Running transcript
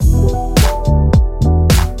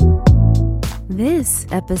This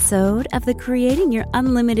episode of the Creating Your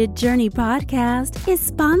Unlimited Journey podcast is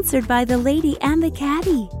sponsored by The Lady and the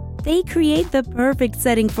Caddy. They create the perfect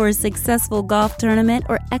setting for a successful golf tournament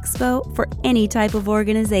or expo for any type of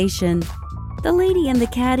organization. The Lady and the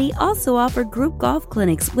Caddy also offer group golf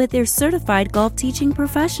clinics with their certified golf teaching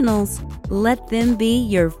professionals. Let them be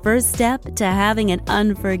your first step to having an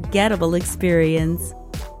unforgettable experience.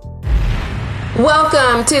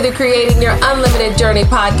 Welcome to the Creating Your Unlimited Journey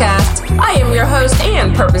podcast. I am your host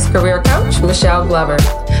and purpose career coach, Michelle Glover.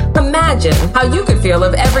 Imagine how you could feel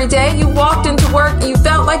if every day you walked into work and you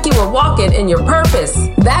felt like you were walking in your purpose.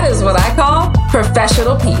 That is what I call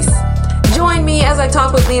professional peace. Join me as I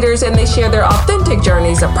talk with leaders and they share their authentic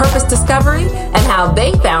journeys of purpose discovery and how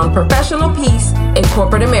they found professional peace in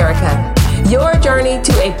corporate America. Your journey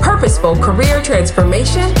to a purposeful career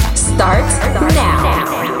transformation starts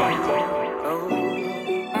now.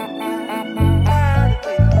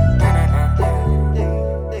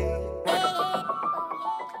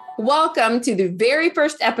 Welcome to the very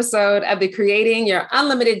first episode of the Creating Your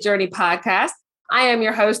Unlimited Journey podcast. I am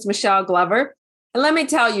your host, Michelle Glover. And let me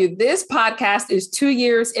tell you, this podcast is 2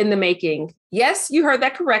 years in the making. Yes, you heard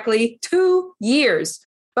that correctly, 2 years.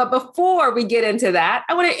 But before we get into that,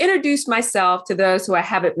 I want to introduce myself to those who I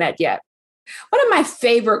haven't met yet. One of my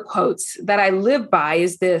favorite quotes that I live by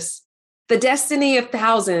is this: "The destiny of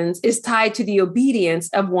thousands is tied to the obedience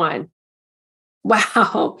of one."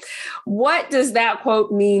 Wow. What does that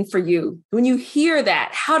quote mean for you? When you hear that,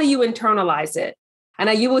 how do you internalize it? And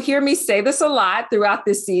you will hear me say this a lot throughout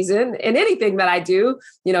this season and anything that I do,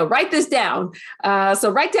 write this down. So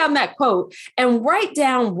write down that quote and write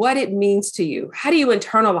down what it means to you. How do you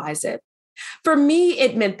internalize it? For me,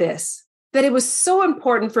 it meant this, that it was so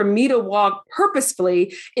important for me to walk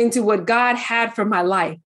purposefully into what God had for my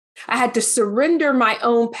life. I had to surrender my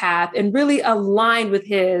own path and really align with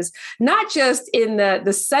his, not just in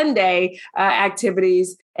the Sunday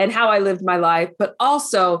activities and how I lived my life, but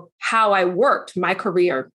also how I worked my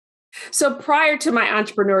career. So prior to my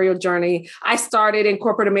entrepreneurial journey, I started in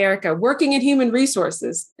corporate America, working in human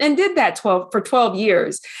resources, and did that for 12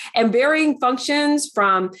 years, and varying functions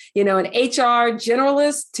from, an HR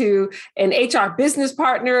generalist to an HR business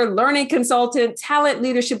partner, learning consultant, talent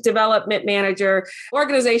leadership development manager,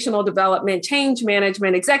 organizational development, change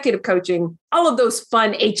management, executive coaching, all of those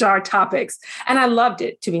fun HR topics. And I loved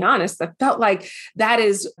it, to be honest. I felt like that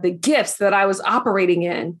is the gifts that I was operating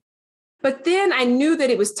in. But then I knew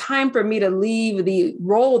that it was time for me to leave the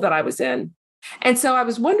role that I was in. And so I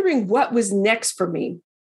was wondering what was next for me.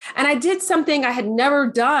 And I did something I had never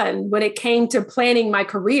done when it came to planning my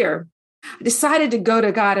career. I decided to go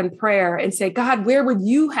to God in prayer and say, "God, where would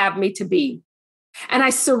you have me to be?" And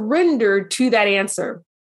I surrendered to that answer.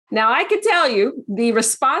 Now, I can tell you the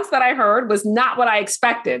response that I heard was not what I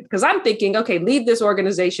expected, because I'm thinking, okay, leave this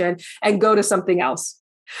organization and go to something else.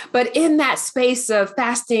 But in that space of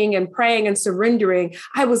fasting and praying and surrendering,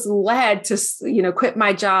 I was led to, quit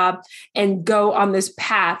my job and go on this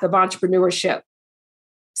path of entrepreneurship.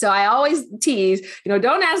 So I always tease,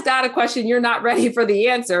 don't ask God a question you're not ready for the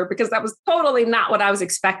answer, because that was totally not what I was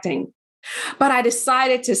expecting. But I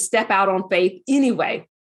decided to step out on faith anyway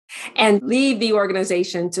and leave the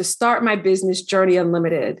organization to start my business, Journey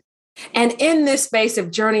Unlimited. And in this space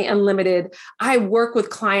of Journey Unlimited, I work with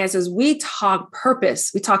clients as we talk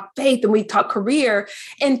purpose, we talk faith, and we talk career,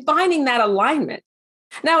 and finding that alignment.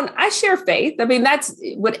 Now, I share faith. That's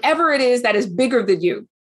whatever it is that is bigger than you.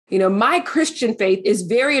 My Christian faith is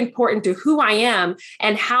very important to who I am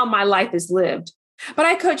and how my life is lived. But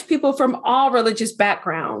I coach people from all religious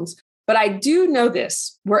backgrounds. But I do know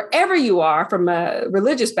this: wherever you are from a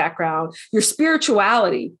religious background, your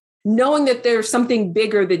spirituality, knowing that there's something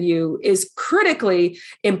bigger than you, is critically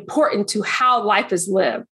important to how life is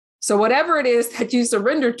lived. So whatever it is that you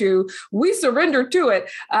surrender to, we surrender to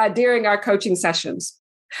it during our coaching sessions.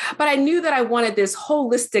 But I knew that I wanted this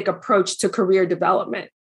holistic approach to career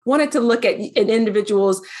development. Wanted to look at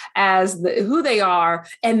individuals as who they are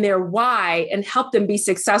and their why, and help them be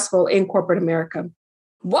successful in corporate America.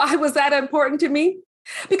 Why was that important to me?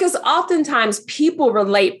 Because oftentimes people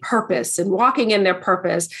relate purpose and walking in their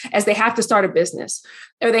purpose as they have to start a business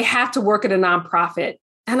or they have to work at a nonprofit.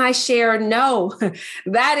 And I share, no,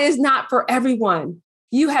 that is not for everyone.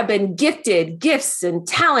 You have been gifted gifts and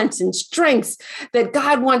talents and strengths that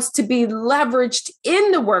God wants to be leveraged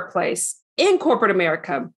in the workplace, in corporate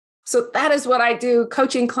America. So that is what I do,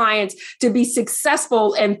 coaching clients to be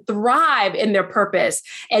successful and thrive in their purpose.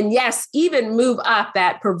 And yes, even move up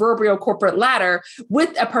that proverbial corporate ladder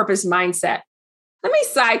with a purpose mindset. Let me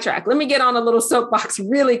sidetrack. Let me get on a little soapbox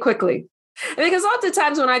really quickly. And because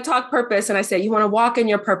oftentimes when I talk purpose and I say, you want to walk in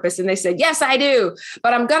your purpose? And they say, yes, I do.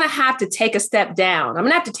 But I'm going to have to take a step down. I'm going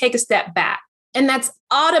to have to take a step back. And that's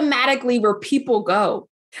automatically where people go.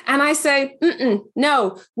 And I say,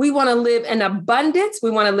 no, we want to live in abundance.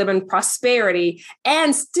 We want to live in prosperity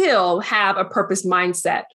and still have a purpose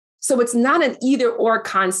mindset. So it's not an either or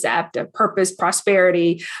concept of purpose,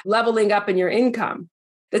 prosperity, leveling up in your income.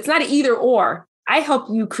 It's not an either or. I help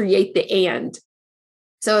you create the and.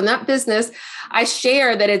 So in that business, I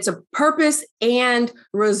share that it's a purpose and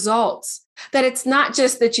results, that it's not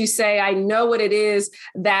just that you say, I know what it is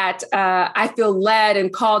that I feel led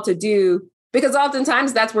and called to do, because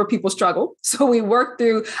oftentimes that's where people struggle. So we work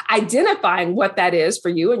through identifying what that is for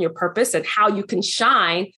you and your purpose and how you can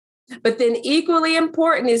shine. But then equally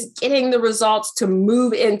important is getting the results to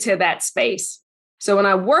move into that space. So when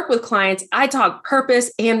I work with clients, I talk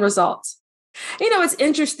purpose and results. It's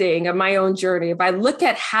interesting of my own journey. If I look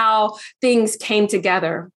at how things came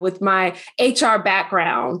together with my HR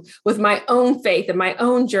background, with my own faith and my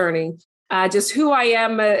own journey, just who I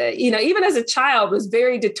am, even as a child was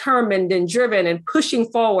very determined and driven and pushing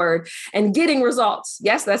forward and getting results.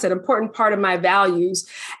 Yes, that's an important part of my values.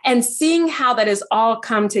 And seeing how that has all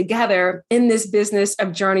come together in this business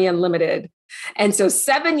of Journey Unlimited. And so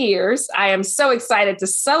 7 years, I am so excited to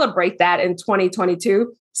celebrate that in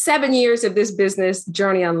 2022. 7 years of this business,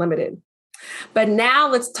 Journey Unlimited. But now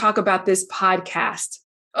let's talk about this podcast.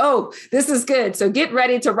 Oh, this is good. So get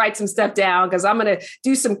ready to write some stuff down because I'm going to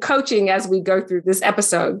do some coaching as we go through this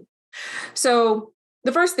episode. So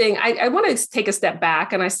the first thing, I want to take a step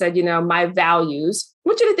back. And I said, my values. I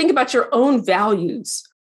want you to think about your own values.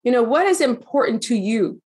 What is important to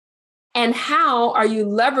you? And how are you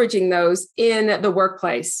leveraging those in the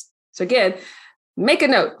workplace? So again, make a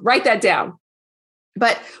note, write that down.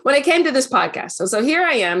 But when it came to this podcast, so here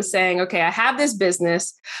I am saying, okay, I have this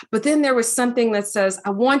business, but then there was something that says,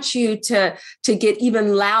 I want you to get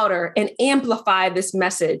even louder and amplify this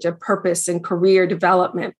message of purpose and career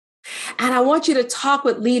development. And I want you to talk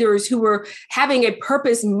with leaders who are having a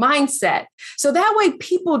purpose mindset. So that way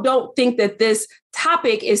people don't think that this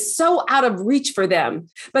topic is so out of reach for them,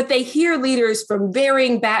 but they hear leaders from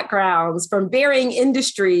varying backgrounds, from varying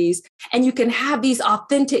industries, and you can have these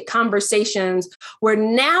authentic conversations where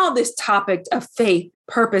now this topic of faith,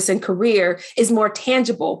 purpose, and career is more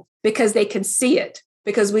tangible because they can see it.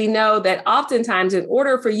 Because we know that oftentimes in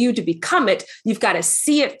order for you to become it, you've got to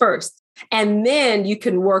see it first. And then you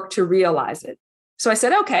can work to realize it. So I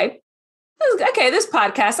said, okay, this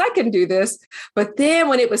podcast, I can do this. But then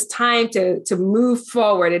when it was time to move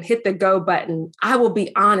forward and hit the go button, I will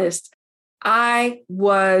be honest, I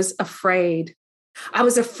was afraid. I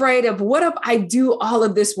was afraid of what if I do all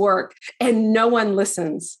of this work and no one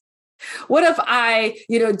listens? What if I,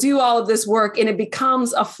 do all of this work and it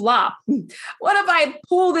becomes a flop? What if I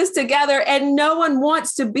pull this together and no one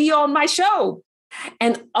wants to be on my show?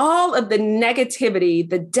 And all of the negativity,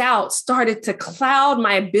 the doubt started to cloud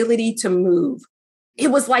my ability to move. It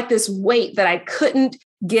was like this weight that I couldn't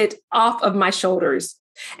get off of my shoulders.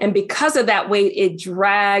 And because of that weight, it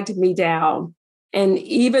dragged me down. And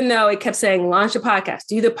even though it kept saying, launch a podcast,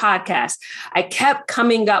 do the podcast, I kept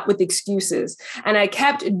coming up with excuses and I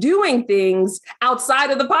kept doing things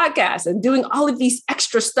outside of the podcast and doing all of these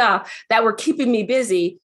extra stuff that were keeping me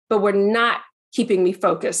busy, but were not keeping me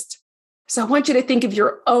focused. So I want you to think of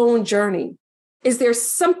your own journey. Is there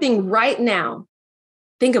something right now?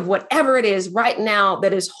 Think of whatever it is right now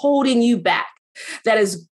that is holding you back, that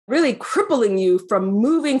is really crippling you from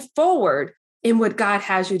moving forward in what God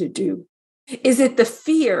has you to do. Is it the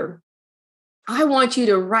fear? I want you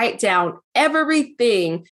to write down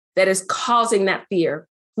everything that is causing that fear.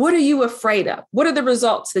 What are you afraid of? What are the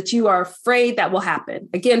results that you are afraid that will happen?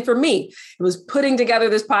 Again, for me, it was putting together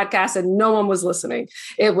this podcast and no one was listening.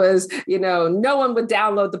 It was, no one would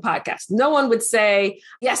download the podcast. No one would say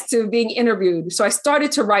yes to being interviewed. So I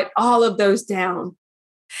started to write all of those down.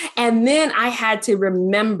 And then I had to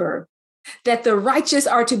remember that the righteous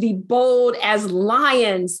are to be bold as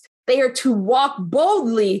lions. They are to walk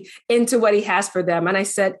boldly into what he has for them. And I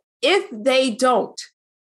said, if they don't,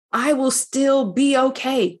 I will still be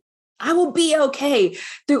okay. I will be okay.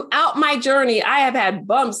 Throughout my journey, I have had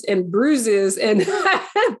bumps and bruises and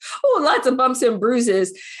lots of bumps and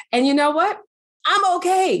bruises. And you know what? I'm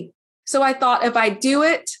okay. So I thought if I do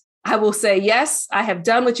it, I will say, yes, I have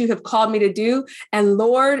done what you have called me to do. And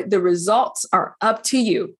Lord, the results are up to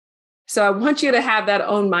you. So I want you to have that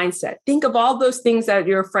own mindset. Think of all those things that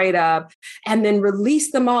you're afraid of and then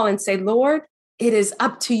release them all and say, Lord, it is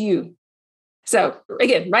up to you. So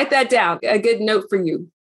again, write that down, a good note for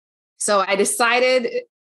you. So I decided,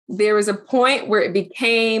 there was a point where it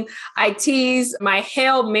became, I tease, my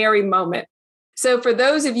Hail Mary moment. So for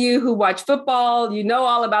those of you who watch football, you know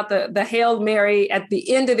all about the Hail Mary at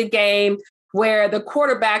the end of the game, where the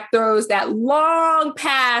quarterback throws that long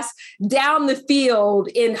pass down the field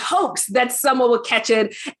in hopes that someone will catch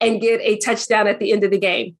it and get a touchdown at the end of the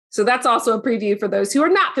game. So that's also a preview for those who are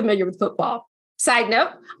not familiar with football. Side note,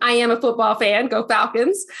 I am a football fan, go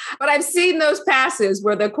Falcons, but I've seen those passes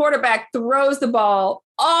where the quarterback throws the ball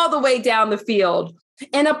all the way down the field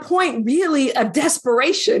and a point really of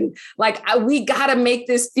desperation. Like, we got to make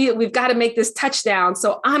this field, we've got to make this touchdown.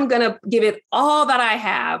 So I'm going to give it all that I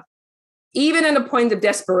have, even in a point of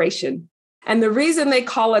desperation. And the reason they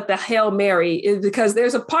call it the Hail Mary is because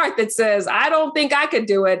there's a part that says, I don't think I could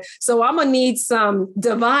do it. So I'm going to need some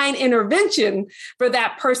divine intervention for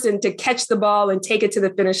that person to catch the ball and take it to the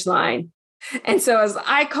finish line. And so as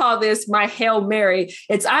I call this my Hail Mary,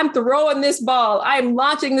 it's I'm throwing this ball, I'm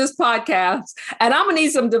launching this podcast, and I'm going to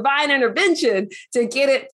need some divine intervention to get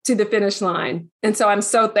it to the finish line. And so I'm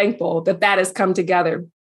so thankful that that has come together.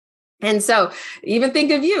 And so even think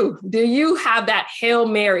of you. Do you have that Hail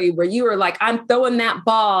Mary where you are like, I'm throwing that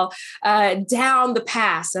ball down the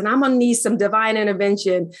pass and I'm going to need some divine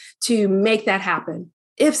intervention to make that happen?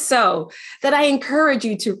 If so, then I encourage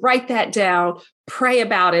you to write that down, pray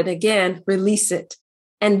about it again, release it,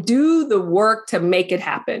 and do the work to make it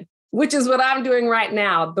happen, which is what I'm doing right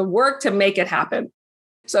now, the work to make it happen.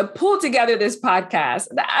 So I pulled together this podcast,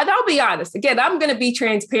 and I'll be honest. Again, I'm going to be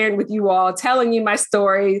transparent with you all, telling you my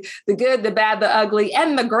story, the good, the bad, the ugly,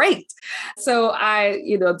 and the great. So I,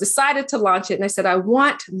 decided to launch it. And I said, I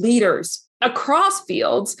want leaders across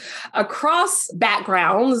fields, across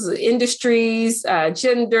backgrounds, industries,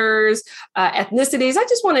 genders, ethnicities. I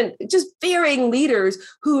just want varying leaders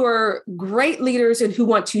who are great leaders and who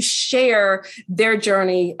want to share their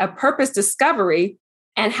journey of purpose discovery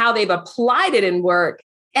and how they've applied it in work,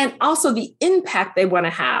 and also the impact they want to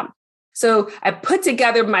have. So I put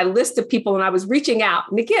together my list of people and I was reaching out.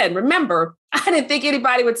 And again, remember, I didn't think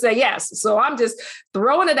anybody would say yes. So I'm just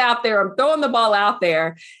throwing it out there. I'm throwing the ball out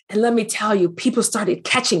there. And let me tell you, people started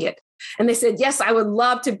catching it. And they said, yes, I would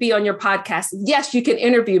love to be on your podcast. Yes, you can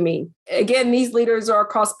interview me. Again, these leaders are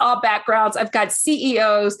across all backgrounds. I've got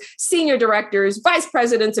CEOs, senior directors, vice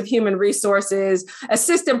presidents of human resources,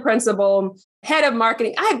 assistant principal, head of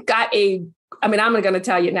marketing. I'm going to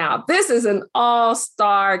tell you now, this is an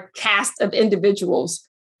all-star cast of individuals.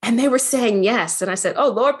 And they were saying yes. And I said, oh,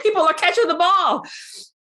 Lord, people are catching the ball.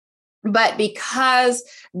 But because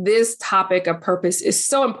this topic of purpose is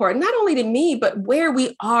so important, not only to me, but where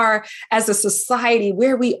we are as a society,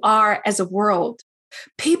 where we are as a world,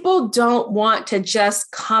 people don't want to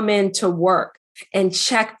just come into work and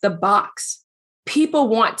check the box. People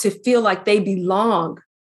want to feel like they belong.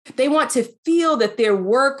 They want to feel that their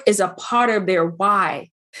work is a part of their why.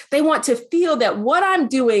 They want to feel that what I'm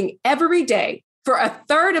doing every day for a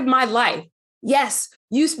third of my life, yes,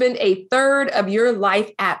 you spend a third of your life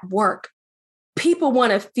at work. People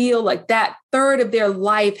want to feel like that third of their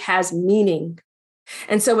life has meaning.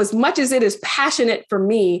 And so as much as it is passionate for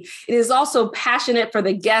me, it is also passionate for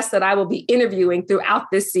the guests that I will be interviewing throughout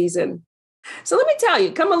this season. So let me tell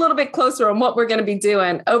you, come a little bit closer on what we're going to be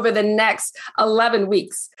doing over the next 11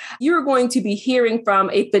 weeks. You're going to be hearing from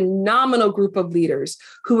a phenomenal group of leaders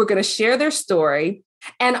who are going to share their story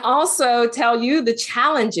and also tell you the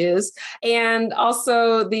challenges and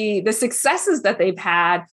also the successes that they've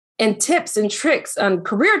had and tips and tricks and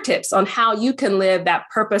career tips on how you can live that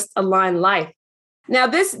purpose-aligned life. Now,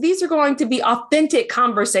 these are going to be authentic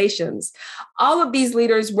conversations. All of these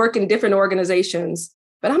leaders work in different organizations.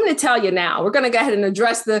 But I'm going to tell you now, we're going to go ahead and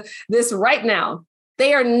address this right now.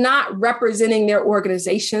 They are not representing their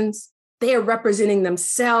organizations. They are representing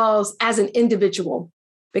themselves as an individual.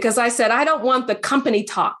 Because I said, I don't want the company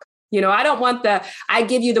talk. I don't want I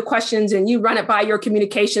give you the questions and you run it by your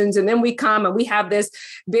communications. And then we come and we have this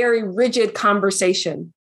very rigid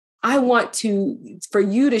conversation. I want for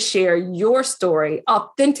you to share your story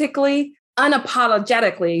authentically,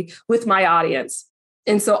 unapologetically with my audience.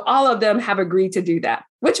 And so all of them have agreed to do that,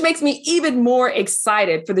 which makes me even more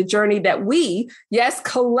excited for the journey that we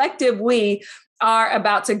are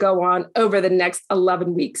about to go on over the next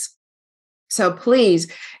 11 weeks. So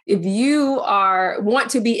please, if you want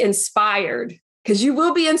to be inspired, because you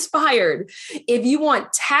will be inspired, if you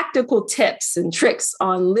want tactical tips and tricks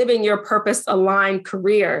on living your purpose-aligned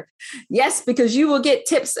career, yes, because you will get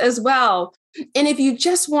tips as well. And if you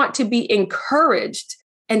just want to be encouraged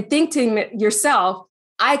and think to yourself,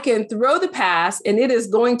 I can throw the pass and it is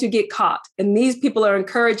going to get caught, and these people are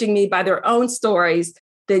encouraging me by their own stories,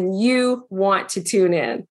 then you want to tune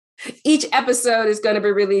in. Each episode is going to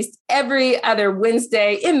be released every other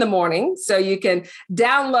Wednesday in the morning. So you can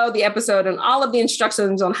download the episode, and all of the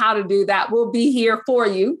instructions on how to do that will be here for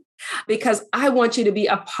you, because I want you to be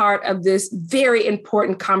a part of this very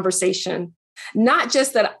important conversation. Not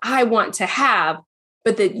just that I want to have,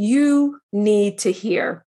 but that you need to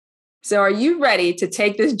hear. So are you ready to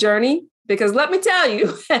take this journey? Because let me tell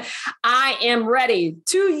you, I am ready.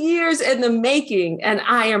 2 years in the making, and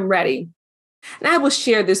I am ready. And I will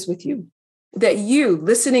share this with you, that you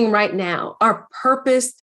listening right now are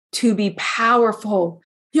purposed to be powerful.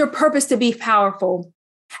 You're purposed to be powerful.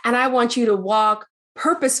 And I want you to walk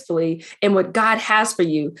purposefully in what God has for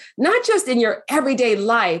you, not just in your everyday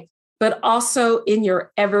life, but also in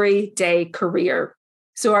your everyday career.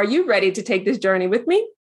 So are you ready to take this journey with me?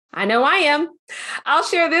 I know I am. I'll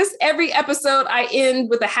share this every episode. I end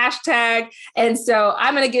with a hashtag. And so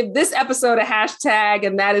I'm going to give this episode a hashtag,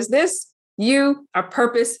 and that is this: you are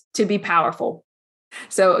purposed to be powerful.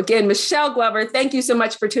 So again, Michelle Glover, thank you so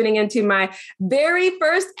much for tuning into my very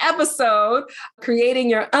first episode, Creating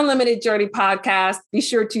Your Unlimited Journey podcast. Be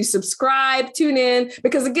sure to subscribe, tune in,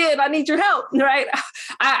 because again, I need your help, right?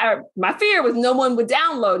 My fear was no one would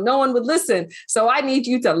download, no one would listen. So I need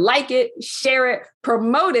you to like it, share it,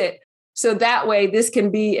 promote it. So that way this can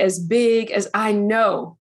be as big as I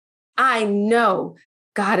know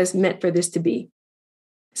God is meant for this to be.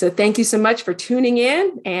 So thank you so much for tuning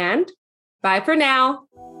in, and bye for now.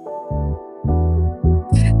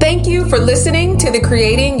 Thank you for listening to the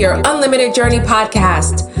Creating Your Unlimited Journey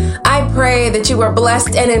podcast. I pray that you are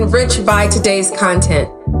blessed and enriched by today's content.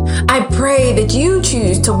 I pray that you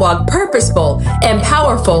choose to walk purposeful and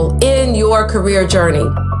powerful in your career journey.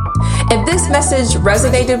 If this message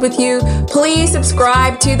resonated with you, please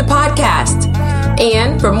subscribe to the podcast.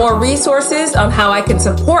 And for more resources on how I can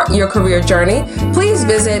support your career journey, please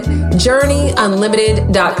visit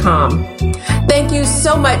journeyunlimited.com. Thank you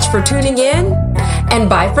so much for tuning in, and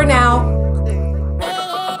bye for now.